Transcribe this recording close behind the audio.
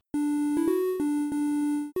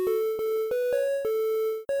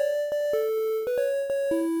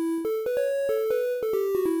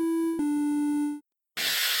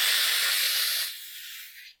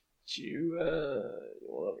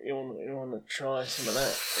try some of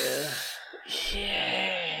that.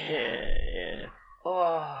 Yeah.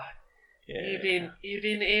 Oh, Yeah. you've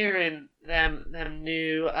been hearing them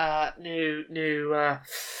new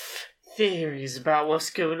theories about what's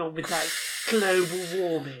going on with that global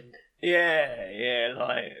warming. Yeah,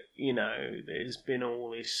 like, there's been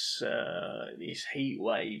all this heat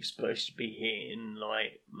wave supposed to be hitting,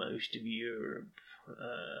 like, most of Europe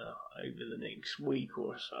over the next week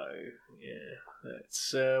or so. Yeah,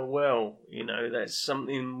 that's, that's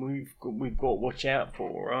something we've got to watch out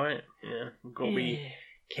for, right? Yeah, we've got to be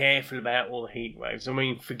careful about all the heat waves. I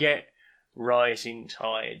mean, forget rising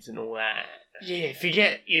tides and all that. Yeah,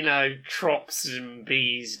 forget, crops and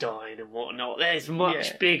bees dying and whatnot. There's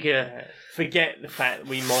much bigger... Forget the fact that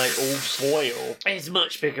we might all boil. There's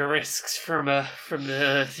much bigger risks from the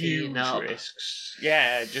Earth heating up. Risks.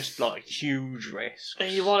 Yeah, just like huge risks.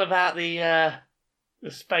 Hey, what about the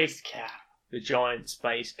space cat? The giant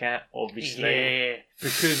space cat, obviously. Yeah.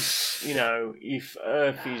 Because, if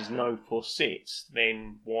Earth is no for sits,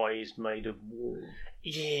 then why is made of warm?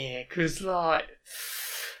 Yeah, because, like...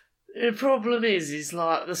 The problem is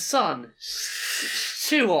like the sun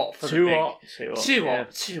too hot for too the hot. Too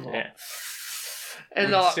hot. Yeah.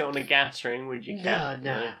 And would like, you sit on a gas ring, would you?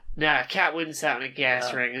 No, a cat wouldn't sit on a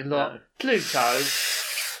gas ring. And like Pluto,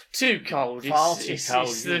 too cold. Far too cold.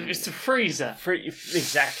 It's the freezer.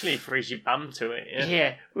 Exactly, freeze your bum to it.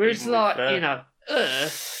 Yeah. Whereas like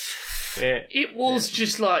Earth. Yeah. It was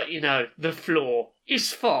just like, the floor.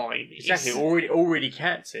 It's fine. Exactly. Already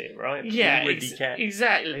cat's it, right? Yeah, cat.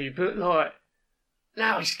 Exactly. But like,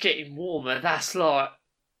 now it's getting warmer. That's like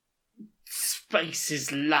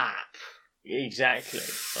space's lap. Exactly.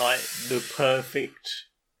 Like the perfect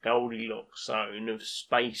Goldilocks zone of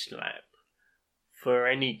space lap for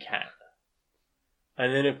any cat.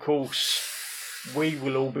 And then, of course, we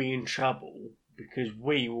will all be in trouble because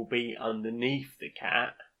we will be underneath the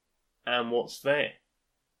cat. And what's there?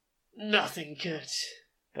 Nothing good.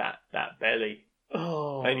 That belly.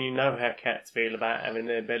 Oh. And you know how cats feel about having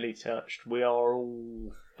their belly touched. We are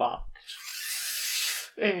all fucked.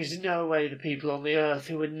 There is no way the people on the Earth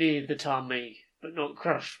who are near the tummy, but not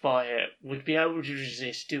crushed by it, would be able to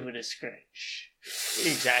resist doing a scratch.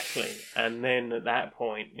 Exactly. And then at that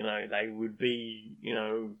point, they would be,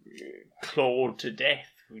 clawed to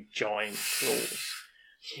death with giant claws.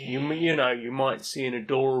 Yeah. You might see an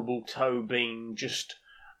adorable toe bean just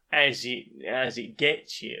as it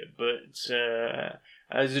gets you, but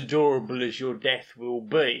as adorable as your death will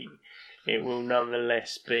be, it will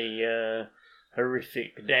nonetheless be a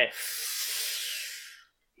horrific death.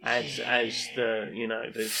 As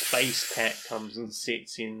the space cat comes and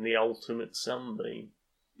sits in the ultimate sunbeam.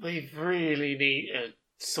 We really need to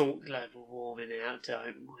sort global warming out,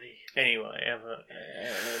 don't we? Anyway,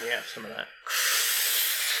 let me have some of that.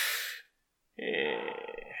 Yeah,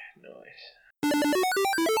 nice.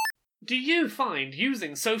 Do you find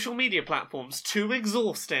using social media platforms too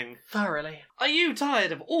exhausting? Thoroughly. Are you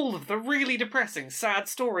tired of all of the really depressing, sad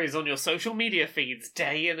stories on your social media feeds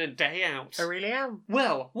day in and day out? I really am.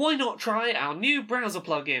 Well, why not try our new browser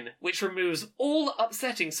plugin, which removes all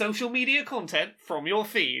upsetting social media content from your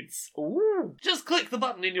feeds? Ooh. Just click the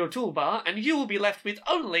button in your toolbar and you will be left with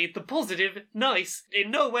only the positive, nice,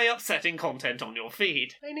 in no way upsetting content on your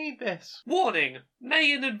feed. I need this. Warning!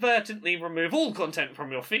 May inadvertently remove all content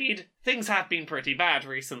from your feed. Things have been pretty bad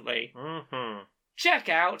recently. Mm-hmm. Check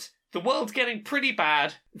out The World's Getting Pretty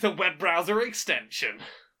Bad, the web browser extension.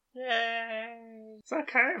 Yay! It's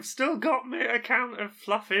okay, I've still got my account of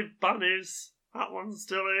fluffy bunnies. That one's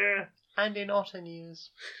still here. And in otter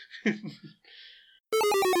news. Laura,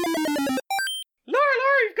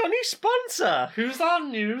 you've got a new sponsor! Who's our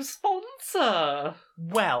new sponsor?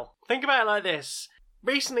 Well, think about it like this.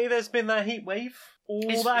 Recently there's been that heat wave.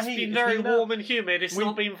 It's been very warm and humid. It's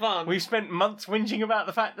not been fun. We've spent months whinging about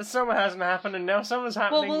the fact that summer hasn't happened, and now summer's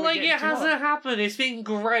happening. Well, it hasn't happened. It's been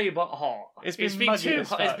grey but hot. It's been muggy as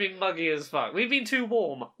fuck. It's been muggy as fuck. We've been too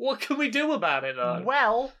warm. What can we do about it, though?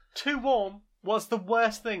 Well, too warm was the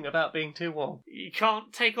worst thing about being too warm. You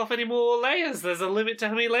can't take off any more layers. There's a limit to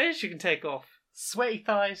how many layers you can take off. Sweaty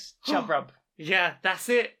thighs, chub rub. Yeah, that's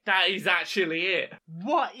it. That is actually it.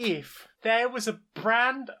 What if there was a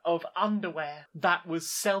brand of underwear that was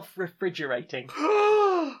self-refrigerating?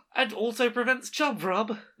 And also prevents chub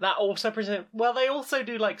rub. That also well, they also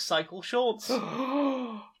do like cycle shorts.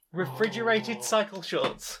 Refrigerated cycle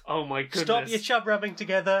shorts. Oh my goodness. Stop your chub rubbing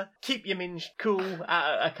together, keep your minge cool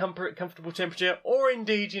at a comfortable temperature, or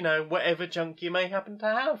indeed, whatever junk you may happen to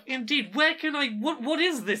have. Indeed, where can I... What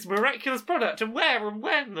is this miraculous product, and where, and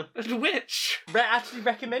when, and which? Actually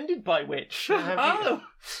recommended by which?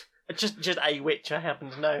 Just a witch I happen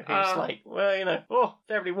to know who's like, well, you know,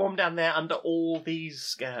 very warm down there under all these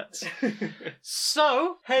skirts.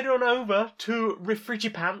 So, head on over to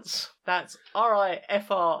Refrigipants. That's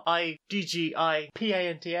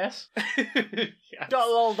RIFRIDGIPANTS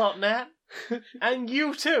 .lol.net. And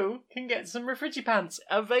you too can get some Refrigipants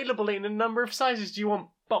available in a number of sizes. Do you want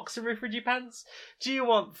boxer Refrigipants? Do you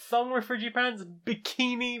want thong Refrigipants?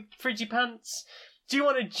 Bikini Frigipants? Do you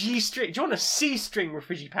want a G-string? Do you want a C-string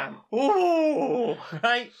Refrigipant? Oh,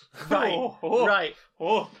 right.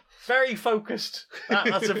 Oh. Very focused.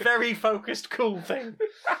 That's a very focused, cool thing.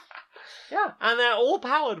 Yeah, and they're all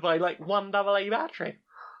powered by like one AA battery.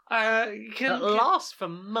 That lasts for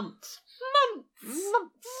months.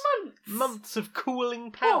 Months of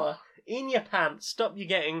cooling power in your pants. Stop you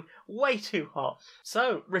getting way too hot.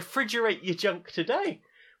 So refrigerate your junk today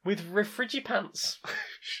with Refrigipants.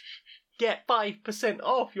 Get 5%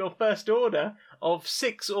 off your first order of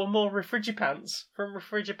 6 or more Refrigipants from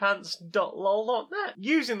refrigipants.lol.net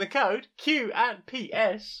using the code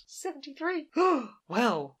QandPS73.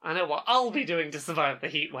 Well, I know what I'll be doing to survive the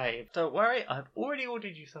heat wave. Don't worry, I've already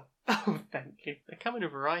ordered you some. Oh, thank you. They come in a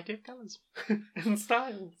variety of colours. And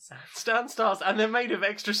styles. Styles, and they're made of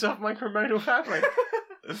extra soft micromodal fabric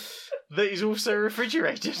that is also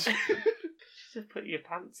refrigerated. Just put your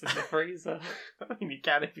pants in the freezer. I mean, you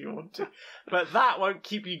can if you want to. But that won't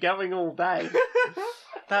keep you going all day.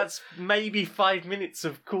 That's maybe 5 minutes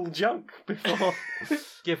of cool junk before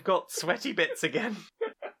you've got sweaty bits again.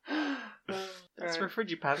 That's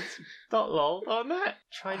Refrigipants.lol.net.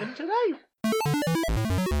 Try them today.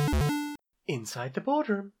 Inside the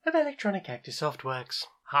boardroom of Electronic Actor Softworks.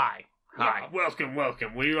 Hi. Hi. Welcome.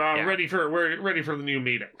 We are ready for the new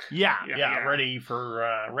meeting. Ready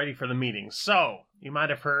for the meeting. So, you might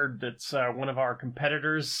have heard that one of our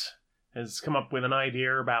competitors has come up with an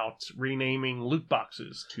idea about renaming loot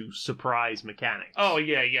boxes to surprise mechanics. Oh,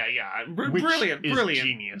 yeah. Brilliant.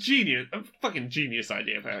 Genius. A fucking genius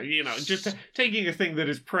idea. You know, just taking a thing that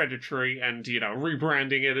is predatory and, you know,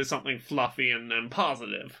 rebranding it as something fluffy and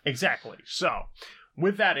positive. Exactly. So,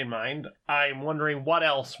 with that in mind, I'm wondering what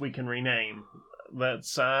else we can rename that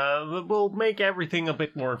will make everything a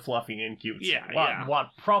bit more fluffy and cute.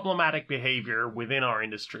 What problematic behavior within our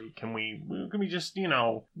industry can we just, you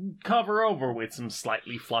know, cover over with some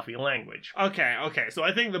slightly fluffy language? Okay. So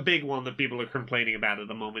I think the big one that people are complaining about at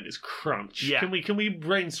the moment is crunch. Yeah. Can we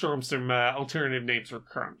brainstorm some alternative names for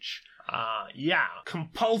crunch?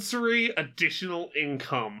 Compulsory additional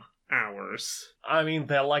income hours. I mean,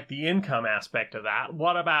 they like the income aspect of that.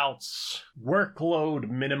 What about workload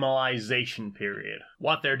minimalization period?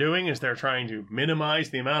 What they're doing is they're trying to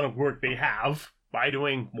minimize the amount of work they have by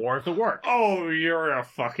doing more of the work. Oh, you're a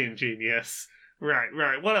fucking genius. Right.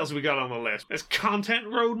 What else we got on the list? There's content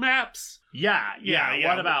roadmaps? Yeah.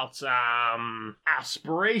 What about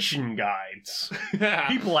aspiration guides?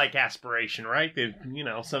 People like aspiration, right? They, you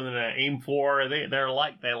know, something to aim for. They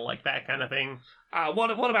like that kind of thing. What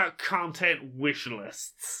about content wish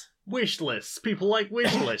lists? Wish lists. People like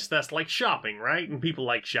wish lists. That's like shopping, right? And people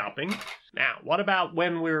like shopping. Now, what about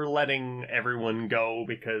when we're letting everyone go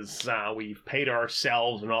because we've paid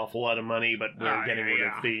ourselves an awful lot of money, but we're getting rid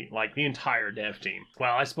of the entire dev team?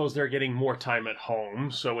 Well, I suppose they're getting more time at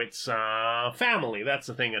home, so it's family. That's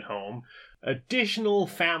the thing at home. Additional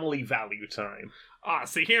family value time.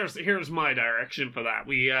 See, here's my direction for that.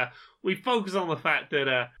 We focus on the fact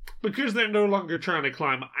that because they're no longer trying to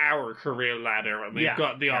climb our career ladder and they've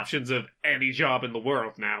got the options of any job in the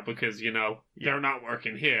world now because, you know, they're not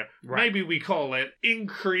working here. Right. Maybe we call it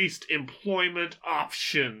increased employment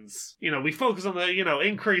options. You know, we focus on the, you know,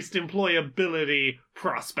 increased employability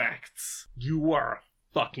prospects. You are a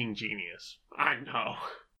fucking genius. I know.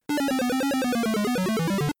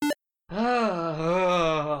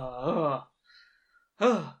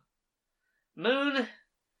 Moon, are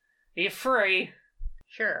you free?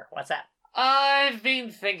 Sure, what's that? I've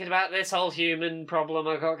been thinking about this whole human problem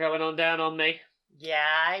I got going on down on me. Yeah,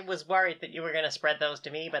 I was worried that you were going to spread those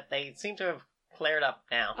to me, but they seem to have cleared up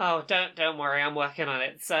now. Oh, don't worry, I'm working on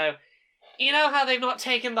it. So, you know how they've not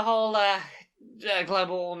taken the whole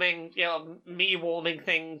global warming, you know, me warming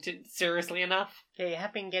thing seriously enough? Yeah, you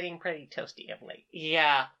have been getting pretty toasty of late.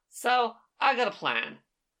 Yeah, so I got a plan.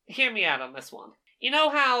 Hear me out on this one. You know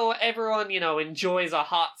how everyone, you know, enjoys a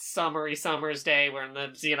hot summer's day when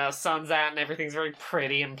the, you know, sun's out and everything's very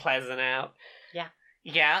pretty and pleasant out? Yeah.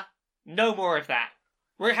 Yeah? No more of that.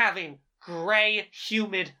 We're having grey,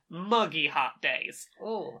 humid, muggy hot days.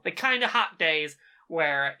 Ooh. The kind of hot days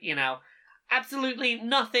where, you know, absolutely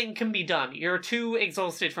nothing can be done. You're too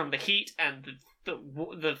exhausted from the heat and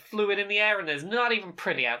the fluid in the air and there's not even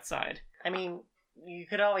pretty outside. I mean, you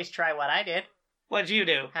could always try what I did. What'd you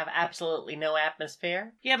do? Have absolutely no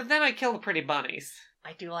atmosphere. Yeah, but then I kill the pretty bunnies.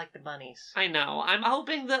 I do like the bunnies. I know. I'm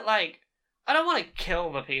hoping that, like, I don't want to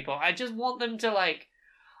kill the people. I just want them to, like,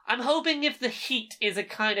 I'm hoping if the heat is a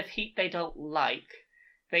kind of heat they don't like,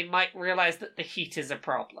 they might realize that the heat is a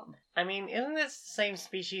problem. I mean, isn't this the same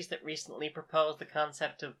species that recently proposed the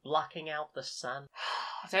concept of blocking out the sun?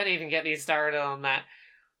 Don't even get me started on that.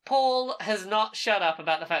 Paul has not shut up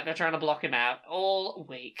about the fact they're trying to block him out all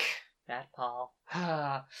week. That Paul.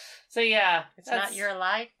 So yeah. It's not your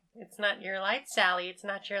light. It's not your light, Sally. It's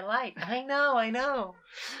not your light. I know.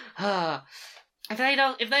 If they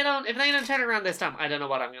don't turn around this time, I don't know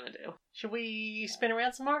what I'm gonna do. Should we spin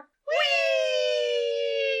around some more?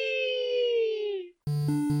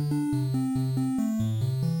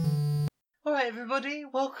 Alright, everybody,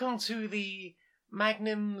 welcome to the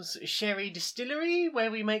Magnum's Sherry Distillery,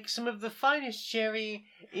 where we make some of the finest sherry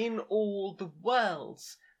in all the world.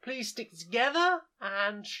 Please stick together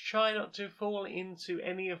and try not to fall into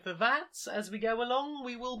any of the vats. As we go along,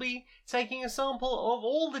 we will be taking a sample of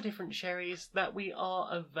all the different sherries that we are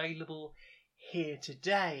available here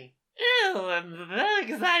today. Ew, I'm very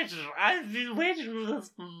excited. I've been waiting for this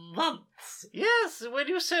for months. Yes, when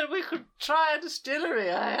you said we could try a distillery,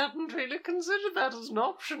 I hadn't really considered that as an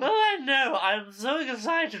option. Oh, I know. I'm so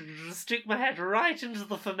excited to stick my head right into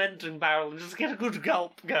the fermenting barrel and just get a good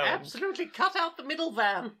gulp going. Absolutely, cut out the middle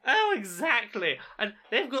van. Oh, exactly. And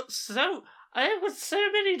they've got so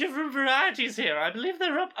many different varieties here. I believe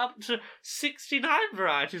they're up to 69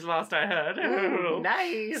 varieties last I heard. Ooh,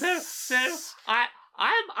 nice. So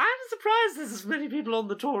I'm surprised there's as many people on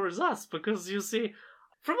the tour as us, because you see,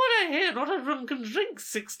 from what I hear, not everyone can drink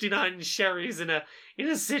 69 sherries in a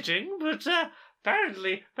sitting, but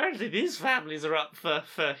apparently these families are up for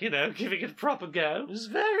giving it a proper go. It's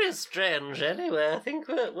very strange. Anyway, I think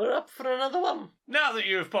we're up for another one. Now that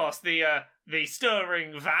you've passed the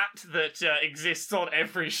stirring vat that exists on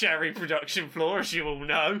every sherry production floor, as you all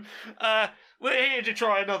know, we're here to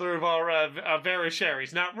try another of our various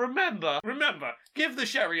sherries. Now, remember, give the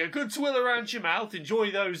sherry a good swill around your mouth,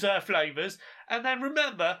 enjoy those flavours, and then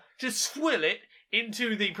remember to swill it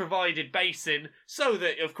into the provided basin so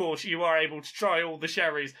that, of course, you are able to try all the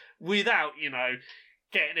sherries without,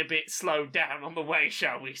 getting a bit slowed down on the way,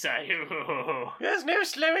 shall we say. There's no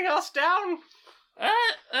slowing us down. No.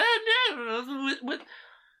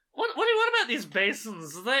 What about these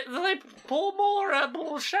basins? Do they pour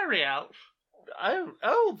more sherry out?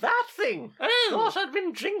 Oh, that thing. Oh. Thought I'd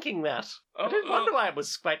been drinking that. I didn't wonder why it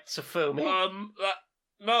was quite so foamy.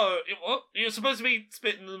 No, you're supposed to be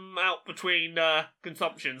spitting them out between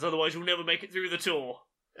consumptions, otherwise you'll never make it through the tour.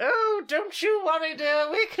 Oh, don't you worry, dear.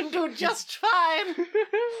 We can do just fine.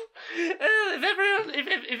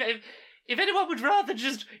 If anyone would rather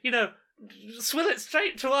just, swill it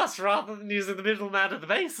straight to us rather than using the middleman of the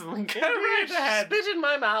basin, then go right ahead. Spit in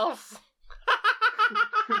my mouth.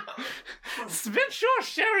 Spit your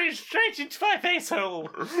sherry straight into my face hole.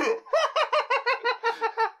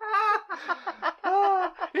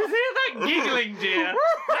 You hear that giggling, dear?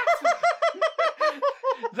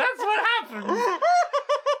 That's what happens.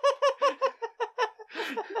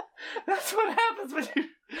 That's what happens when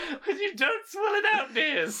you don't swill it out,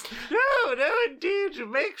 dears. No, indeed.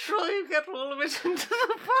 Make sure you get all of it into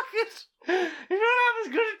the bucket. You don't have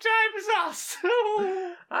as good a time as us.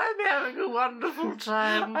 I'm having a wonderful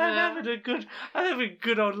time. I'm having a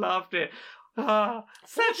good old laugh, dear.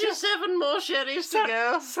 37 more sherries to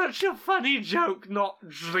go. Such a funny joke, not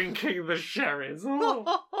drinking the sherries.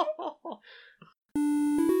 Oh.